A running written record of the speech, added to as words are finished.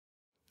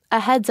A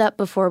heads up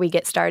before we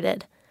get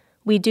started.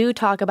 We do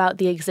talk about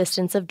the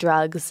existence of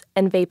drugs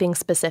and vaping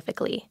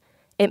specifically.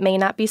 It may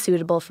not be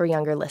suitable for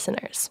younger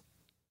listeners.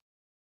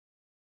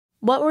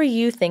 What were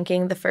you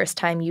thinking the first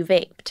time you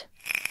vaped?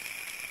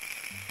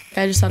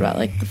 I just thought about,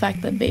 the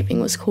fact that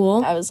vaping was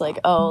cool. I was like,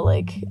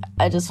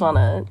 I just want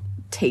to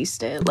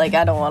taste it. I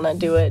don't want to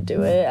do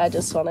it. I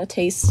just want to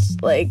taste,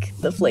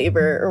 the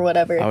flavor or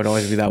whatever. I would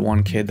always be that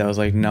one kid that was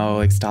like,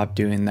 no, stop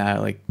doing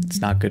that.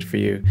 It's not good for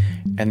you.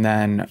 And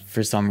then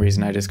for some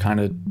reason, I just kind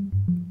of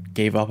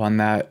gave up on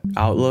that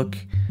outlook.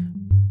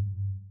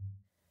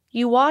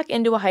 You walk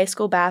into a high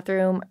school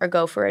bathroom or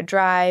go for a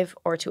drive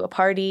or to a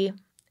party,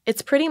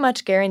 it's pretty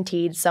much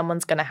guaranteed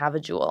someone's going to have a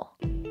Juul.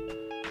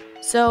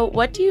 So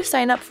what do you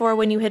sign up for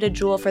when you hit a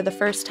Juul for the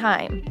first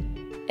time?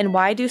 And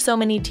why do so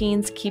many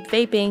teens keep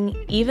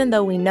vaping even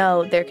though we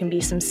know there can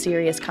be some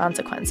serious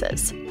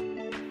consequences?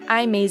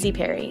 I'm Maisie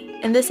Perry,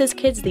 and this is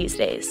Kids These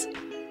Days.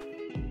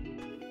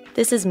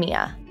 This is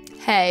Mia.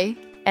 Hey.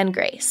 And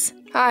Grace.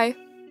 Hi.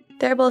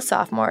 They're both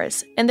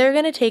sophomores, and they're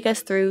going to take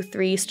us through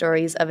 3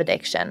 stories of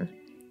addiction,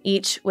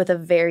 each with a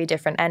very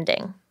different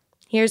ending.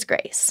 Here's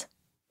Grace.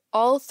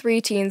 All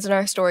 3 teens in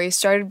our stories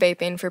started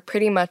vaping for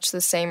pretty much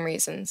the same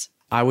reasons.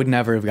 I would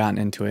never have gotten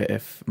into it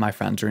if my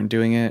friends weren't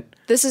doing it.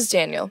 This is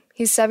Daniel.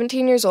 He's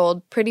 17 years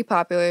old, pretty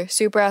popular,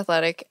 super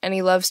athletic, and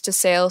he loves to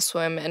sail,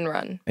 swim, and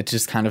run. It's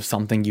just kind of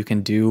something you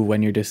can do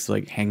when you're just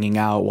hanging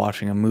out,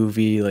 watching a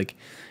movie.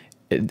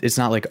 It's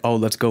not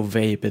let's go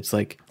vape. It's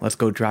let's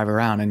go drive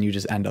around, and you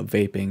just end up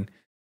vaping.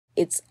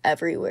 It's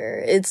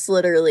everywhere. It's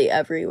literally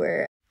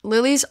everywhere.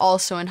 Lily's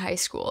also in high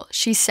school.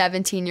 She's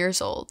 17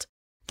 years old.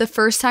 The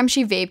first time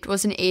she vaped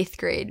was in 8th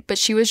grade, but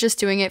she was just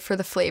doing it for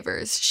the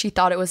flavors. She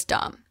thought it was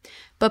dumb.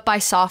 But by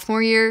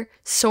sophomore year,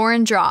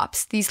 Soarin'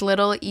 Drops, these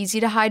little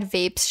easy-to-hide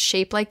vapes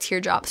shaped like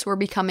teardrops, were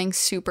becoming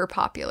super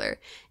popular,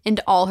 and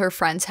all her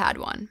friends had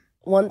one.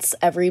 Once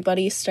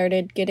everybody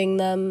started getting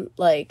them,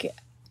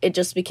 it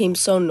just became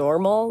so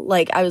normal.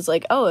 I was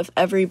like, oh, if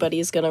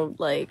everybody's gonna,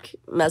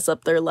 mess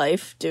up their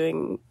life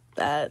doing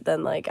that,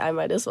 then, I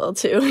might as well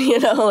too,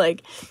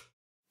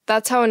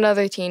 That's how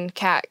another teen,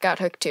 Kat, got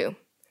hooked too.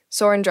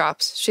 Soarin'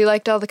 Drops. She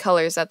liked all the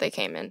colors that they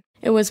came in.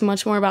 It was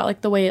much more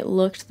about, the way it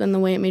looked than the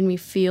way it made me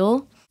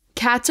feel.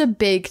 Kat's a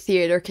big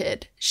theater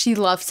kid. She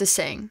loves to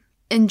sing.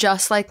 And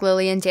just like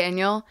Lily and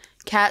Daniel,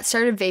 Kat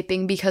started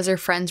vaping because her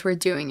friends were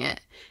doing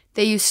it.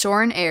 They used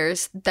Soarin'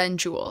 Airs, then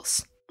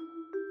Juuls.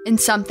 And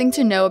something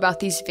to know about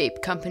these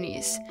vape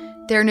companies.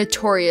 They're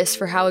notorious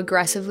for how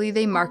aggressively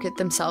they market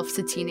themselves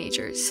to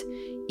teenagers.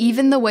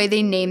 Even the way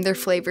they name their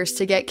flavors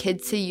to get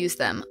kids to use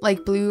them,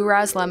 like Blue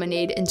Raz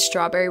Lemonade and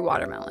Strawberry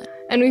Watermelon.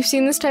 And we've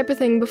seen this type of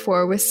thing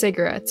before with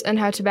cigarettes and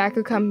how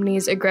tobacco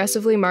companies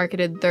aggressively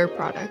marketed their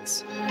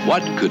products.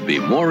 What could be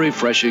more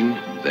refreshing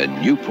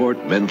than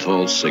Newport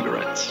menthol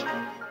cigarettes?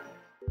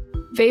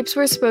 Vapes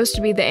were supposed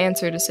to be the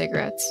answer to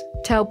cigarettes,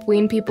 to help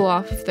wean people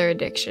off of their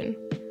addiction.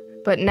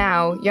 But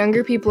now,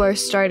 younger people are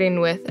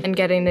starting with and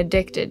getting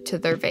addicted to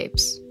their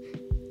vapes.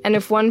 And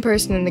if one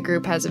person in the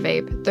group has a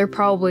vape, they're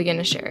probably going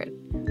to share it,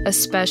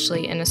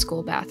 especially in a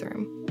school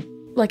bathroom.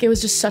 It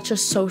was just such a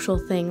social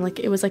thing.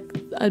 It was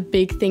a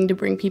big thing to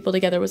bring people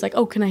together. It was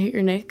oh, can I hit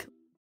your nick?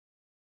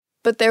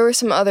 But there were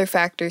some other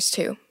factors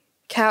too.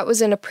 Kat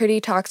was in a pretty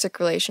toxic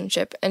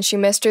relationship, and she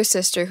missed her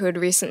sister who had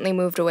recently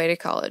moved away to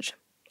college.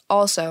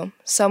 Also,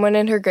 someone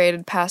in her grade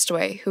had passed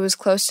away who was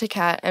close to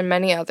Kat and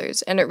many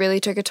others, and it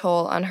really took a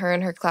toll on her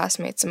and her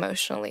classmates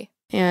emotionally.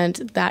 And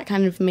that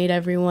kind of made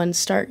everyone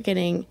start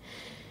getting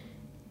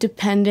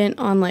dependent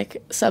on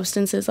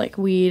substances like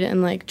weed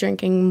and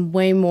drinking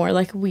way more.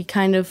 We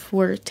kind of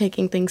were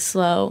taking things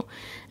slow,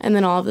 and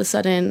then all of a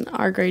sudden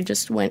our grade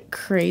just went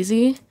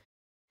crazy.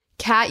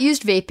 Kat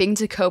used vaping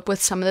to cope with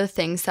some of the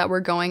things that were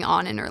going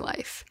on in her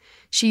life.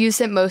 She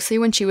used it mostly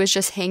when she was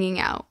just hanging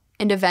out,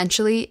 and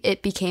eventually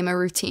it became a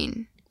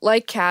routine.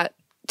 Like Kat,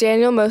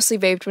 Daniel mostly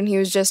vaped when he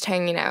was just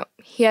hanging out.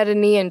 He had a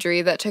knee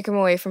injury that took him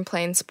away from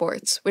playing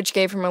sports, which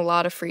gave him a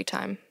lot of free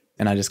time.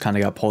 And I just kind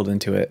of got pulled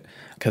into it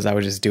because I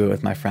would just do it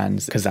with my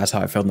friends because that's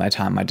how I filled my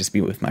time. I'd just be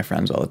with my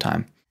friends all the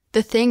time.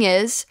 The thing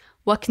is,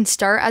 what can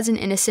start as an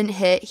innocent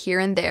hit here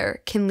and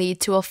there can lead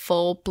to a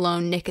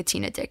full-blown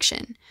nicotine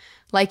addiction,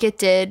 like it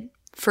did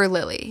for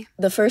Lily.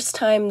 The first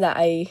time that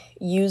I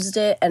used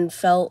it and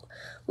felt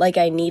like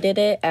I needed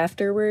it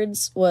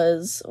afterwards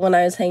was when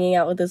I was hanging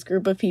out with this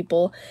group of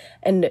people,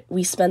 and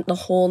we spent the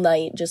whole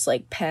night just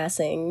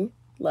passing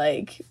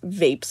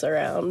vapes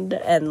around,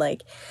 and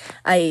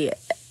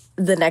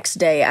the next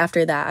day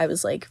after that, I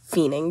was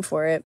fiending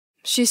for it.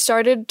 She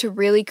started to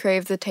really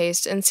crave the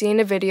taste, and seeing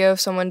a video of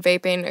someone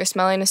vaping or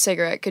smelling a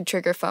cigarette could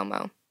trigger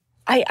FOMO.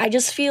 I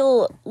just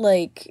feel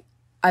like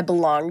I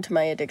belong to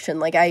my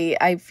addiction.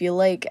 I feel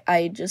like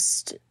I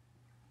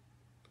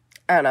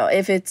don't know,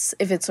 if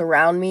it's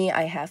around me,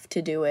 I have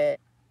to do it.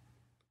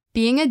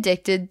 Being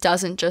addicted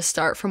doesn't just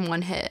start from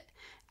one hit.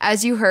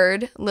 As you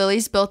heard,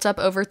 Lily's built up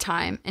over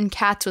time, and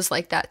Kat's was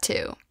like that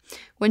too.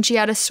 When she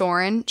had a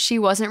Soarin', she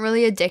wasn't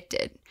really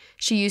addicted.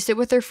 She used it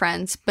with her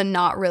friends, but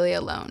not really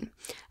alone.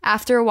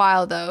 After a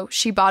while, though,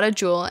 she bought a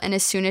Juul, and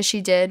as soon as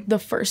she did, the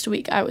first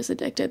week I was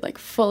addicted, like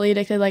fully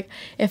addicted. Like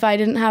if I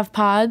didn't have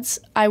pods,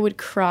 I would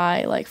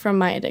cry, like from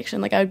my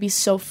addiction. Like I would be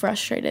so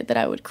frustrated that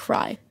I would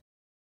cry.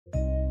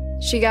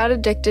 She got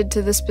addicted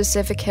to the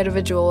specific hit of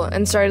a Juul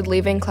and started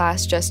leaving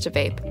class just to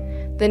vape.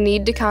 The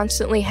need to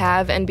constantly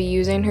have and be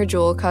using her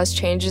Juul caused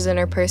changes in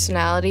her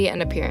personality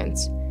and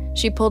appearance.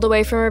 She pulled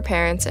away from her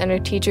parents, and her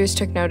teachers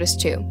took notice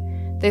too.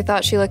 They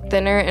thought she looked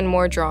thinner and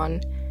more drawn.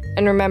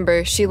 And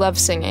remember, she loved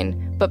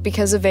singing, but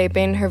because of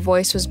vaping, her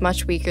voice was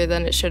much weaker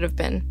than it should have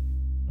been.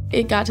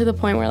 It got to the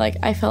point where like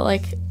I felt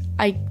like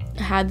I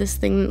had this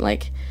thing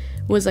like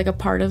was like a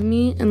part of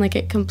me and like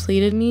it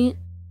completed me.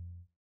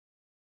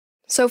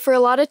 So for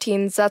a lot of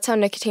teens, that's how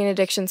nicotine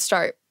addictions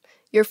start.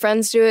 Your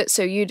friends do it,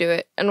 so you do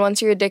it, and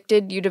once you're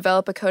addicted, you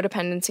develop a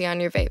codependency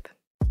on your vape.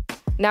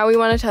 Now we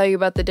want to tell you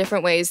about the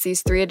different ways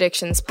these 3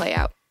 addictions play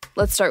out.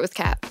 Let's start with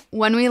Kat.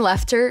 when we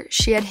left her,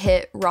 she had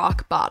hit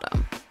rock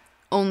bottom,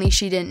 only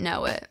she didn't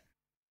know it.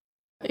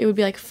 It would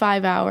be like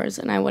 5 hours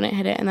and I wouldn't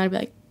hit it, and I'd be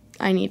like,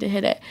 I need to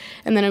hit it.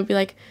 And then it would be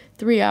like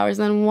 3 hours,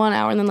 and then 1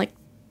 hour, and then like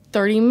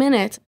 30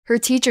 minutes. Her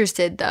teachers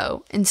did,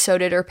 though, and so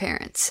did her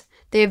parents.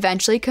 They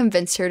eventually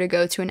convinced her to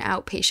go to an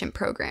outpatient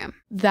program.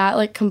 That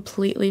like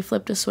completely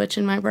flipped a switch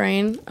in my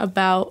brain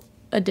about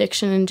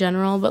addiction in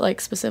general, but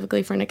like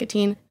specifically for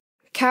nicotine.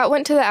 Kat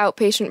went to the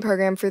outpatient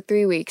program for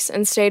 3 weeks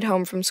and stayed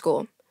home from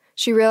school.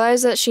 She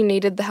realized that she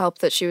needed the help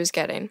that she was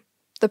getting.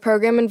 The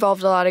program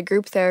involved a lot of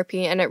group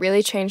therapy, and it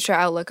really changed her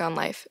outlook on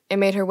life. It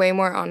made her way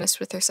more honest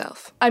with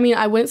herself. I mean,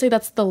 I wouldn't say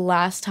that's the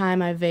last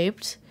time I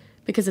vaped,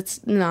 because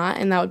it's not,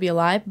 and that would be a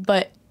lie,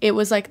 but it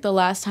was like the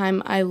last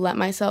time I let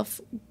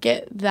myself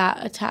get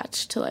that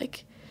attached to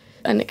like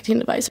a nicotine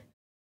device.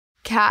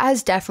 Kat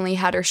has definitely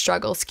had her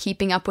struggles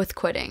keeping up with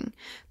quitting,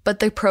 but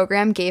the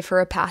program gave her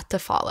a path to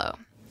follow.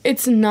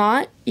 It's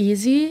not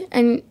easy,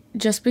 and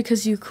just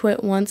because you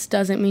quit once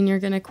doesn't mean you're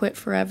going to quit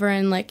forever,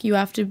 and like you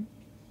have to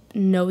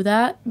know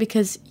that,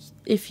 because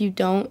if you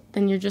don't,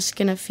 then you're just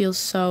going to feel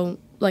so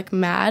like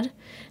mad.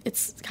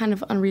 It's kind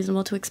of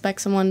unreasonable to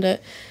expect someone to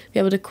be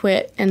able to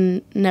quit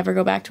and never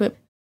go back to it.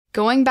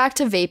 Going back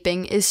to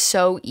vaping is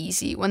so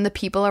easy when the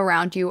people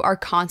around you are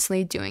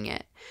constantly doing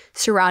it.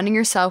 Surrounding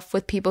yourself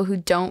with people who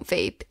don't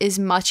vape is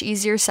much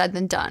easier said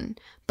than done,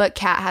 but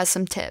Kat has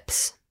some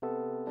tips.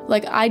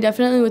 Like, I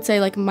definitely would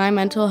say, like, my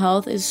mental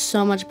health is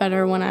so much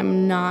better when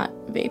I'm not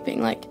vaping.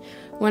 Like,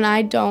 when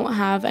I don't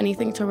have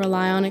anything to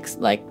rely on,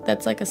 like,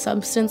 that's like a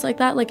substance like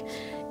that, like,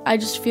 I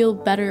just feel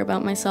better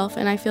about myself.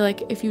 And I feel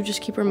like if you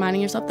just keep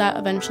reminding yourself that,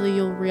 eventually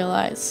you'll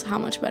realize how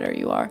much better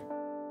you are.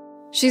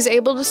 She's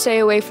able to stay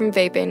away from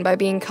vaping by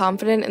being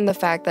confident in the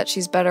fact that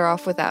she's better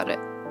off without it.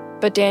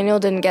 But Daniel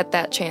didn't get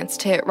that chance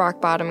to hit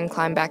rock bottom and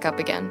climb back up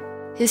again.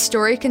 His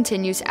story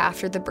continues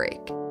after the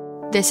break.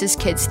 This is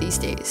Kids These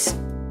Days.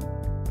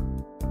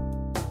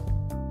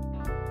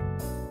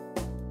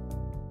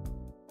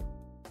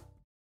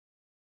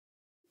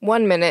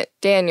 One minute,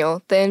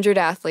 Daniel, the injured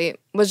athlete,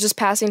 was just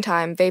passing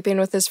time, vaping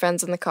with his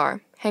friends in the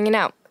car, hanging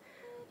out.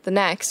 The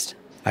next,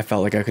 I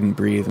felt like I couldn't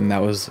breathe, and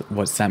that was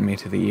what sent me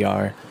to the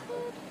ER.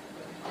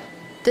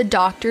 The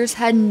doctors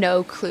had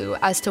no clue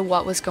as to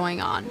what was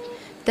going on.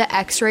 The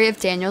x-ray of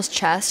Daniel's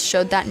chest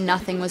showed that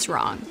nothing was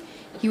wrong.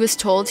 He was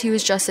told he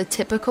was just a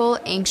typical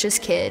anxious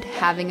kid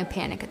having a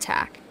panic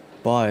attack.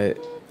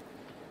 But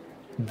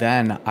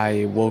then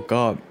I woke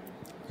up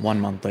 1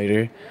 month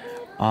later,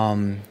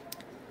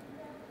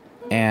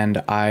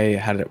 and I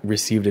had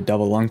received a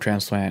double lung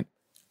transplant.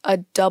 a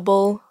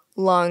double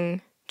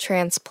lung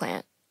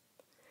transplant.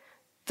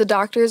 The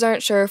doctors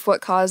aren't sure if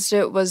what caused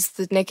it was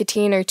the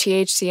nicotine or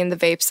THC in the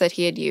vapes that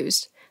he had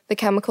used. The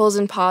chemicals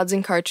in pods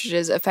and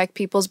cartridges affect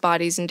people's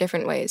bodies in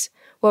different ways.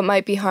 What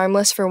might be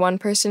harmless for one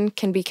person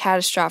can be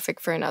catastrophic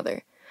for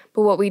another.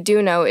 But what we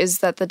do know is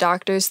that the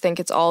doctors think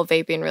it's all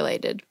vaping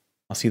related.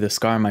 I'll see the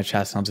scar on my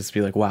chest and I'll just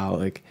be like, wow,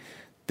 like,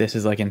 this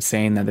is like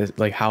insane that this,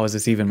 like, how is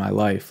this even my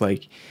life?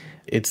 Like,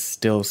 it's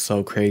still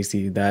so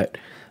crazy that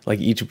like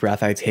each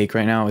breath I take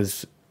right now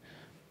is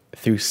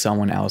through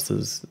someone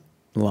else's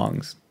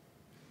lungs.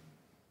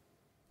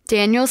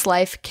 Daniel's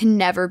life can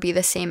never be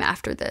the same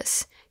after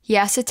this. He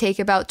has to take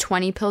about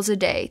 20 pills a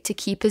day to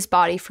keep his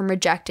body from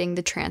rejecting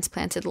the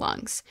transplanted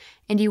lungs,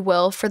 and he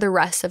will for the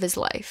rest of his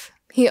life.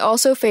 He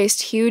also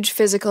faced huge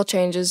physical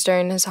changes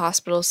during his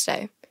hospital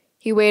stay.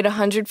 He weighed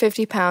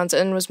 150 pounds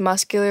and was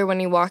muscular when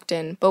he walked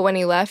in, but when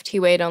he left, he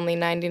weighed only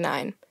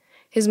 99.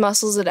 His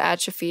muscles had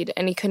atrophied,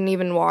 and he couldn't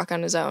even walk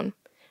on his own.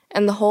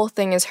 And the whole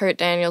thing has hurt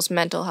Daniel's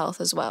mental health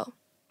as well.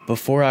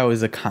 Before I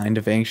was a kind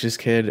of anxious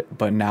kid,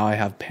 but now I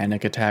have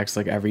panic attacks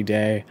like every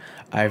day.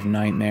 I have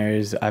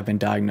nightmares. I've been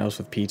diagnosed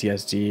with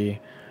PTSD.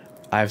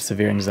 I have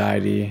severe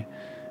anxiety,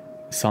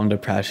 some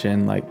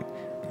depression, like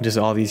just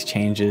all these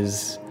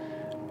changes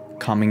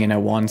coming in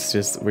at once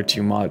just were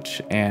too much.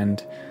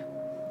 And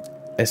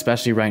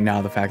especially right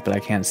now, the fact that I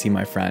can't see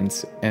my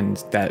friends and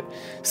that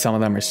some of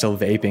them are still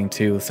vaping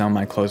too, some of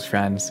my close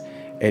friends,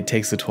 it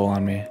takes a toll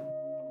on me.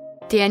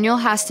 Daniel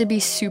has to be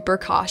super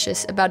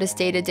cautious about his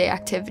day-to-day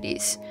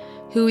activities,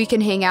 who he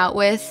can hang out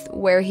with,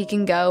 where he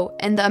can go,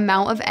 and the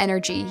amount of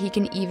energy he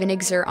can even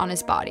exert on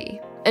his body.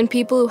 And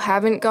people who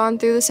haven't gone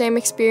through the same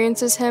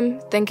experience as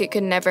him think it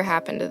could never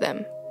happen to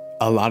them.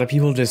 A lot of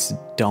people just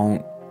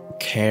don't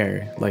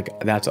care. Like,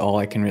 that's all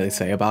I can really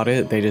say about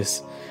it.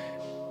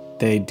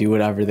 They do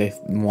whatever they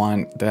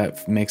want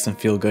that makes them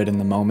feel good in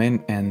the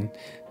moment, and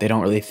they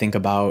don't really think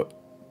about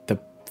the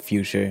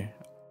future.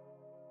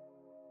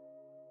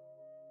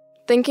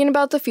 Thinking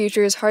about the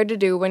future is hard to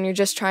do when you're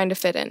just trying to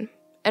fit in.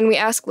 And we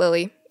asked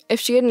Lily if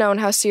she had known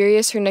how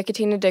serious her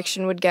nicotine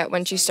addiction would get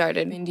when she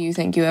started. Do you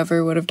think you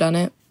ever would have done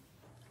it?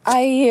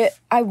 I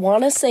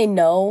want to say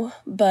no,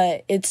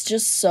 but it's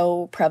just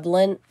so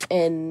prevalent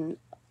in,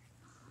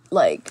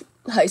 like,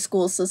 high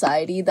school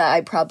society that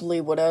I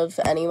probably would have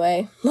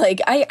anyway.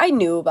 Like, I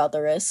knew about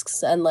the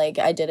risks, and, like,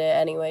 I did it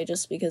anyway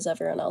just because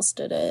everyone else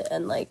did it,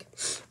 and, like,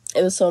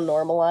 it was so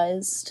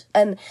normalized.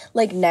 And,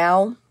 like,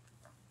 now,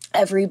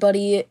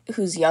 everybody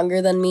who's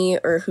younger than me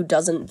or who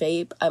doesn't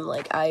vape, I'm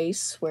like, I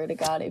swear to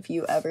God, if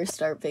you ever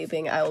start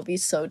vaping, I will be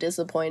so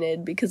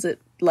disappointed because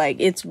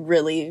it's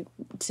really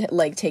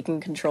taking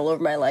control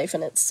over my life,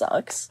 and it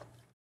sucks.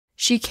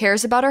 She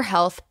cares about her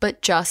health,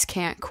 but just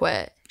can't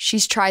quit.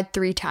 She's tried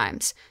 3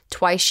 times.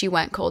 Twice she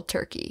went cold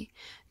turkey.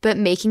 But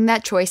making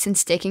that choice and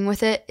sticking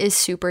with it is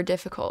super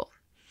difficult.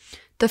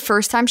 The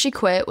first time she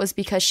quit was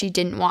because she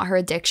didn't want her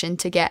addiction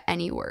to get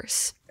any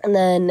worse. And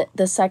then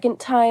the second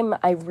time,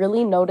 I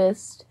really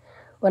noticed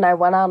when I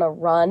went on a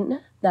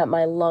run that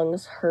my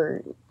lungs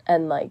hurt,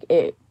 and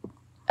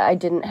I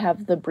didn't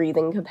have the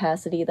breathing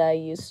capacity that I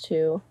used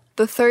to.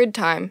 The third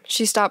time,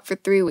 she stopped for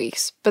 3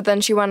 weeks, but then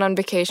she went on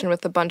vacation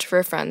with a bunch of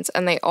her friends,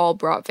 and they all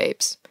brought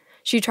vapes.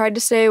 She tried to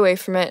stay away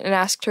from it and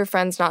asked her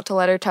friends not to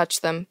let her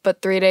touch them,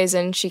 but 3 days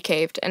in, she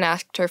caved and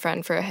asked her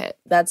friend for a hit.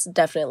 That's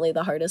definitely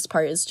the hardest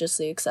part, is just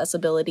the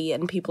accessibility,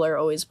 and people are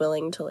always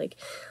willing to,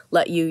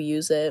 let you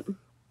use it.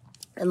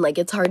 And,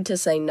 it's hard to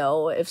say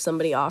no if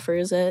somebody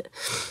offers it.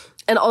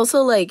 And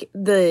also,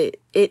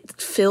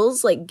 it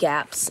fills,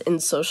 gaps in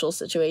social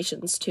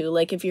situations, too.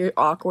 If you're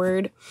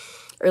awkward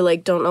or,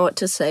 don't know what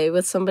to say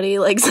with somebody,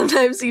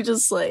 sometimes you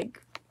just,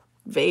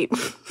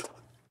 vape.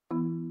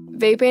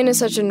 Vaping is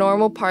such a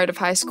normal part of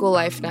high school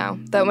life now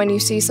that when you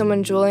see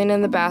someone juuling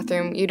in the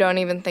bathroom, you don't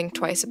even think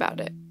twice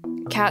about it.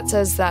 Kat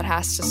says that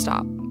has to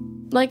stop.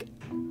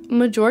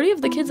 Majority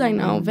of the kids I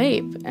know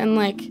vape,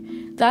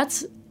 and,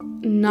 that's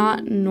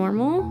not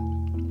normal,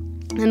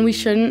 and we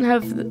shouldn't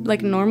have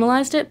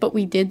normalized it, but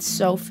we did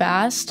so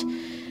fast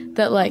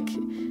that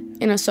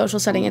in a social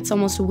setting it's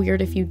almost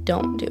weird if you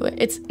don't do it.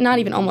 It's not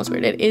even almost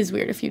weird, it is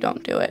weird if you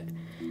don't do it.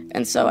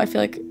 And so I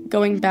feel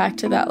going back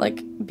to that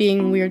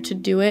being weird to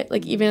do it,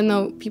 even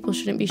though people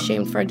shouldn't be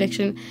shamed for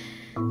addiction,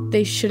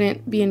 they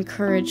shouldn't be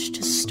encouraged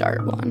to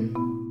start one.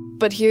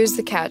 But here's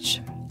the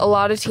catch. A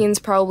lot of teens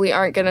probably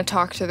aren't going to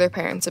talk to their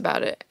parents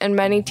about it, and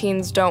many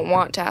teens don't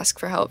want to ask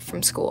for help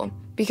from school,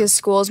 because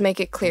schools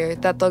make it clear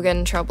that they'll get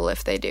in trouble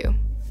if they do.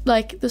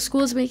 The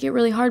schools make it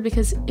really hard,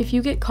 because if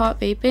you get caught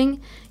vaping,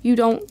 you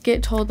don't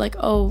get told,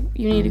 oh,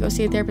 you need to go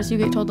see a therapist. You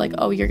get told,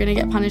 oh, you're going to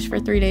get punished for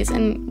 3 days.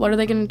 And what are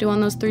they going to do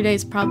on those 3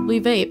 days? Probably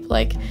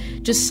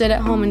vape. Just sit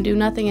at home and do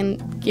nothing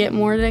and get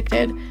more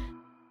addicted.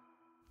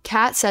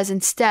 Kat says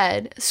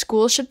instead,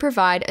 schools should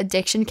provide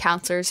addiction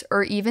counselors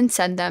or even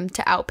send them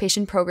to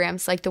outpatient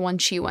programs like the one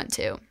she went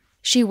to.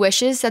 She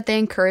wishes that they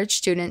encourage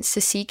students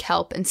to seek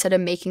help instead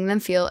of making them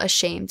feel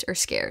ashamed or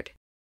scared.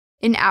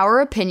 In our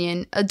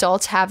opinion,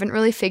 adults haven't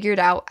really figured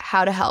out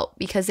how to help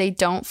because they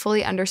don't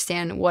fully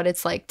understand what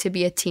it's like to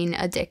be a teen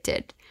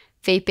addicted.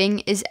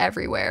 Vaping is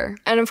everywhere.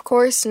 And of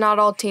course, not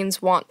all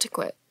teens want to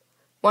quit.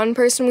 One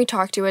person we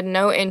talked to had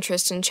no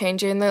interest in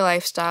changing their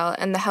lifestyle,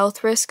 and the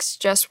health risks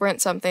just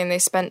weren't something they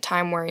spent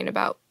time worrying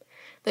about.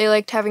 They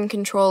liked having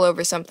control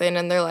over something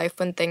in their life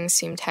when things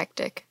seemed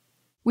hectic.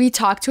 We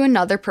talked to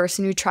another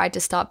person who tried to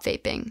stop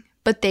vaping,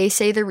 but they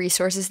say the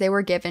resources they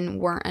were given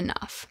weren't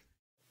enough.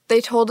 They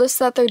told us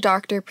that their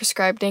doctor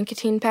prescribed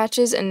nicotine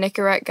patches and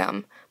Nicorette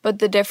gum, but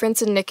the difference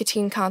in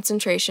nicotine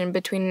concentration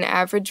between an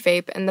average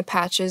vape and the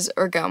patches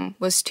or gum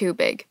was too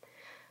big.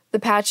 The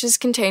patches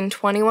contain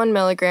 21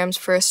 milligrams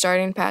for a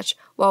starting patch,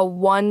 while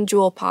one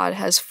Juul pod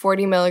has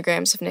 40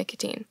 milligrams of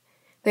nicotine.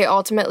 They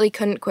ultimately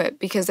couldn't quit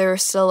because they were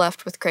still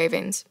left with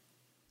cravings.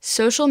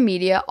 Social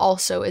media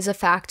also is a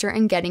factor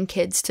in getting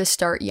kids to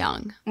start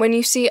young. When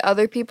you see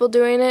other people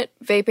doing it,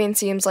 vaping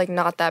seems like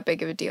not that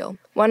big of a deal.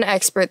 One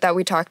expert that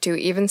we talked to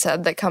even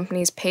said that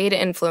companies paid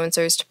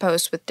influencers to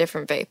post with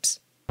different vapes.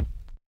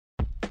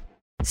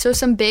 So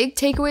some big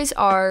takeaways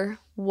are,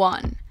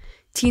 1.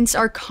 Teens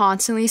are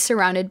constantly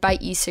surrounded by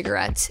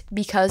e-cigarettes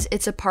because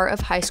it's a part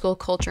of high school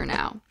culture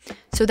now.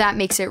 So that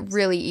makes it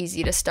really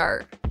easy to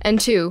start. And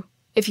 2,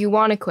 if you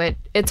want to quit,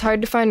 it's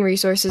hard to find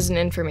resources and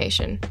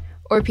information,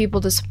 or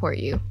people to support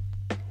you.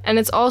 And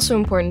it's also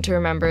important to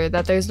remember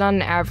that there's not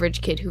an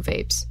average kid who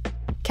vapes.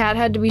 Kat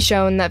had to be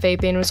shown that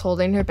vaping was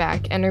holding her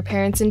back, and her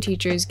parents and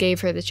teachers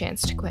gave her the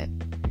chance to quit.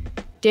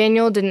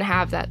 Daniel didn't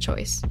have that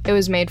choice. It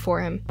was made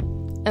for him.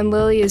 and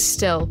Lily is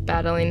still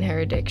battling her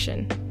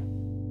addiction.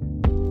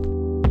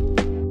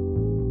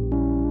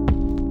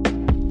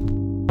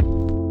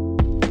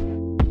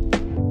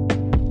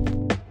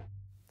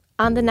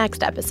 On the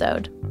next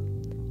episode,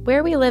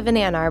 where we live in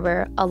Ann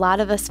Arbor, a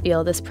lot of us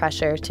feel this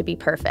pressure to be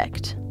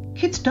perfect.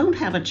 Kids don't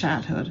have a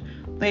childhood.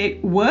 They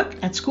work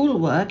at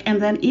schoolwork,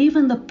 and then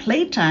even the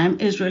playtime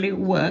is really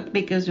work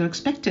because you're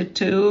expected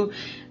to,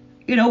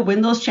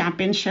 win those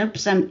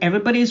championships and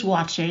everybody's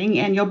watching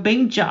and you're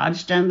being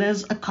judged and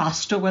there's a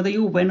cost to whether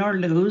you win or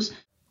lose.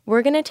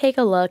 We're going to take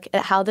a look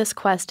at how this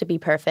quest to be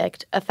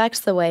perfect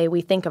affects the way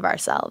we think of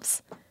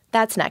ourselves.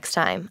 That's next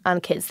time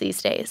on Kids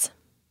These Days.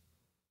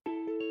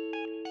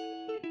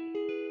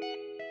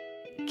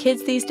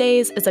 Kids These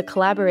Days is a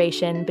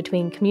collaboration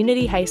between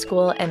Community High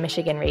School and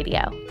Michigan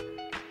Radio.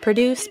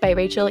 Produced by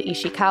Rachel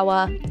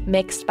Ishikawa,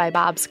 mixed by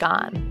Bob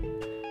Scahn.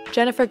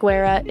 Jennifer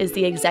Guerra is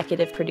the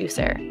executive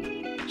producer.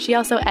 She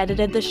also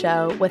edited the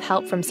show with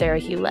help from Sarah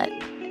Hewlett.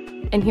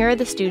 And here are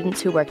the students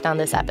who worked on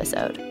this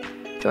episode.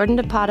 Jordan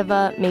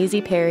DePadova,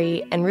 Maisie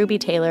Perry, and Ruby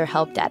Taylor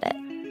helped edit.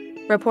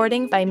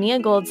 Reporting by Mia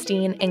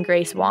Goldstein and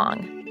Grace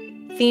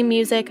Wong. Theme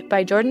music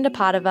by Jordan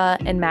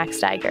DePadova and Max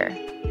Steiger.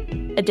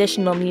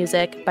 Additional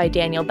music by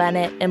Daniel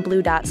Bennett and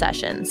Blue Dot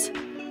Sessions.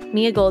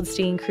 Mia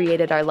Goldstein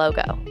created our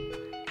logo.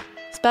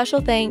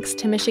 Special thanks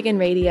to Michigan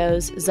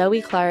Radio's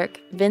Zoe Clark,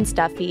 Vince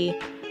Duffy,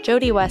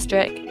 Jody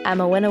Westrick,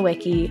 Emma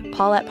Winowicki,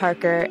 Paulette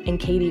Parker, and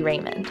Katie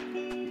Raymond.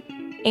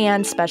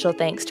 And special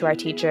thanks to our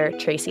teacher,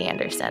 Tracy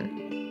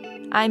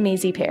Anderson. I'm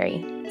Maisie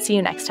Perry. See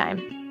you next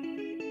time.